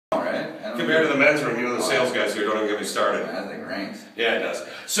Compared to the men's room, you know the sales guys here don't even get me started. That thing ranks. Yeah, it does.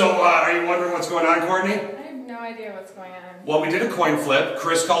 So, are you wondering what's going on, Courtney? I have no idea what's going on. Well, we did a coin flip.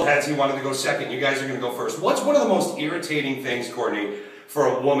 Chris called heads. He wanted to go second. You guys are going to go first. What's one of the most irritating things, Courtney, for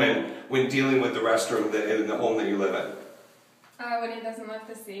a woman when dealing with the restroom in the home that you live in? When he doesn't lift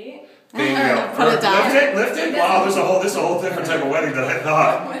the seat. Bingo. Put it down. Lift it? Wow, this is a whole different type of wedding than I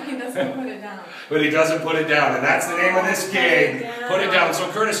thought. When he doesn't put it down. But he doesn't put it down, and that's the name of this game. Put it down. So,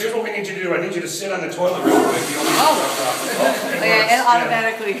 Curtis, here's what we need you to do. I need you to sit on the toilet real quick. It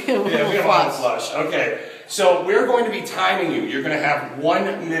automatically will we have flush. flush. Okay. So we're going to be timing you. You're going to have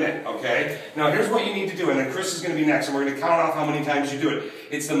 1 minute, okay? Now here's what you need to do, and then Chris is going to be next, and we're going to count off how many times you do it.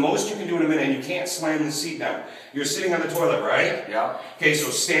 It's the most you can do in a minute, and you can't slam the seat down. You're sitting on the toilet, right? Yeah. Okay,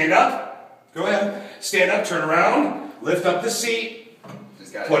 so stand up. Go ahead. Stand up, turn around, lift up the seat,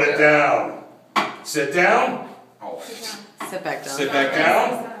 put it down. Sit down. Oh. Sit back down. Sit back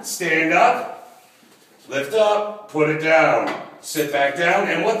down. Stand up. Lift up. Put it down. Sit back down.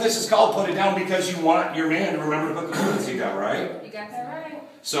 And what this is called, put it down, because you want your man to remember to put the toilet seat down, right? You got that right.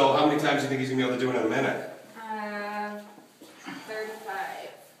 So how many times do you think he's going to be able to do it in a minute? 35.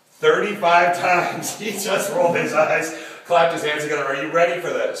 35 times. He just rolled his eyes, clapped his hands together. Are you ready for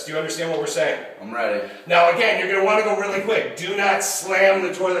this? Do you understand what we're saying? I'm ready. Now again, you're going to want to go really quick. Do not slam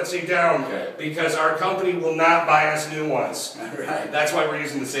the toilet seat down, okay, because our company will not buy us new ones. Right. That's why we're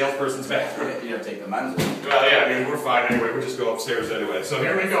using the salesperson's bathroom. You have to take the men's one. Well, yeah, I mean, we're fine anyway. We'll just go upstairs anyway. So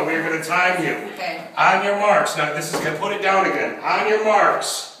here we go. We're going to time you. Okay. On your marks. Now, this is going to put it down again. On your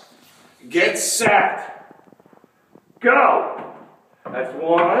marks. Get set. Go. That's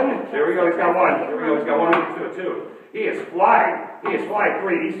one. There we go. He's got one. There we go. He's got one. He's got two. He is flying. He is flying.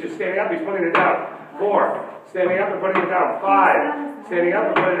 3. He's just standing up. He's putting it down. 4. Standing up and putting it down. 5. Standing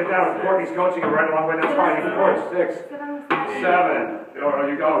up and putting it down. Courtney's coaching him right along with. That's fine. Of course. 6. 7. Oh,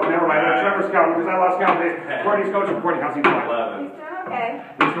 you go. Never mind. Trevor's counting because I lost count. Courtney's coaching. Courtney, how's he doing? 11. Okay.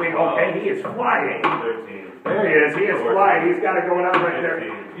 He's doing okay. He is flying. 13. There he is. He is 14, flying. He's got it going on right there.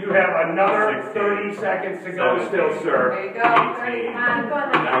 15, You have another 16, 30 seconds to go 17, still, sir. There you go. 18, Come on, go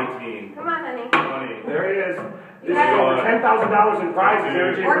on, honey. 19, Come on, honey. 20. There he is. This is over $10,000 in prizes.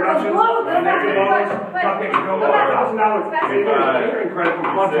 Energy Productions. Energy Loans. Cupcakes go over $1,000. Catering credit from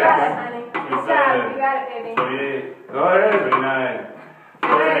Club You got it, Jack. honey. Good job. You got it, baby. 28. Go ahead. 29.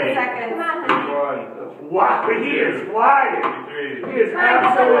 30 seconds. Come on, honey. 31. Wow, he is flying. 53. He is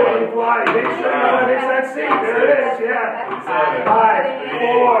absolutely flying. Make sure you hit that seat. There it is. Yeah. 5,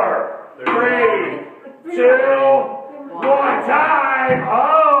 4, 3, 2, 1. Time.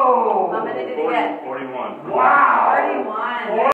 Oh. How many did he get? 41. Wow.